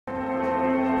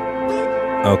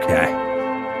Okay.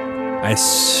 I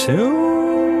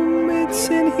assume it's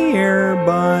in here,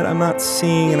 but I'm not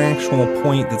seeing an actual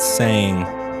point that's saying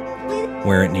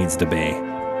where it needs to be.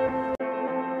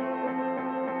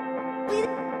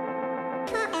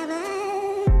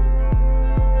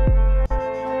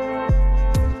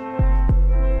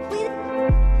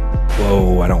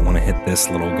 Whoa, I don't want to hit this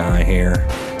little guy here.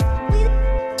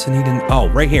 Oh,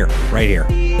 right here. Right here.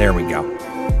 There we go.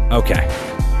 Okay.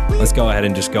 Let's go ahead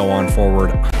and just go on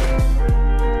forward.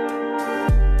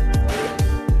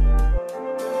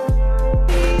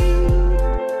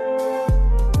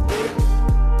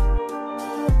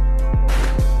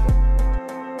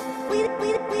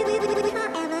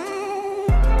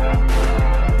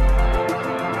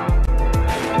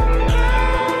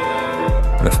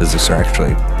 The physics are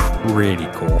actually pretty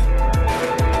cool.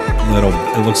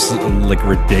 It looks like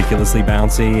ridiculously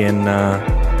bouncy and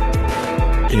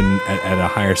at a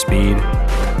higher speed.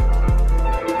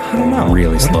 I don't know.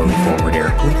 Really slowly forward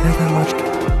here.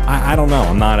 I don't know.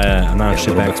 I'm not a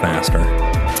shipX master.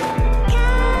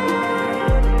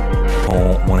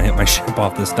 Don't want to hit my ship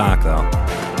off this dock though.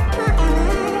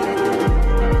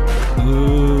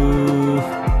 Ooh.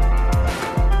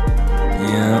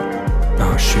 Yeah.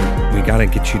 Oh shoot. We gotta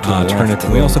get you to the turn left. it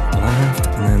to we the also left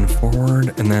and then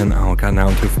forward and then oh god, now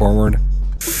I'm too forward.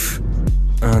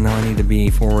 Now I need to be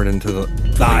forward into the.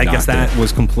 I guess that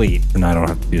was complete, and I don't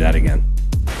have to do that again.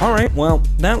 All right. Well,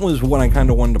 that was what I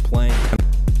kind of wanted to play. Had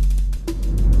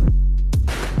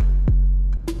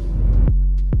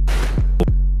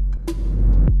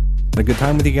a good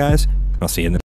time with you guys. I'll see you in the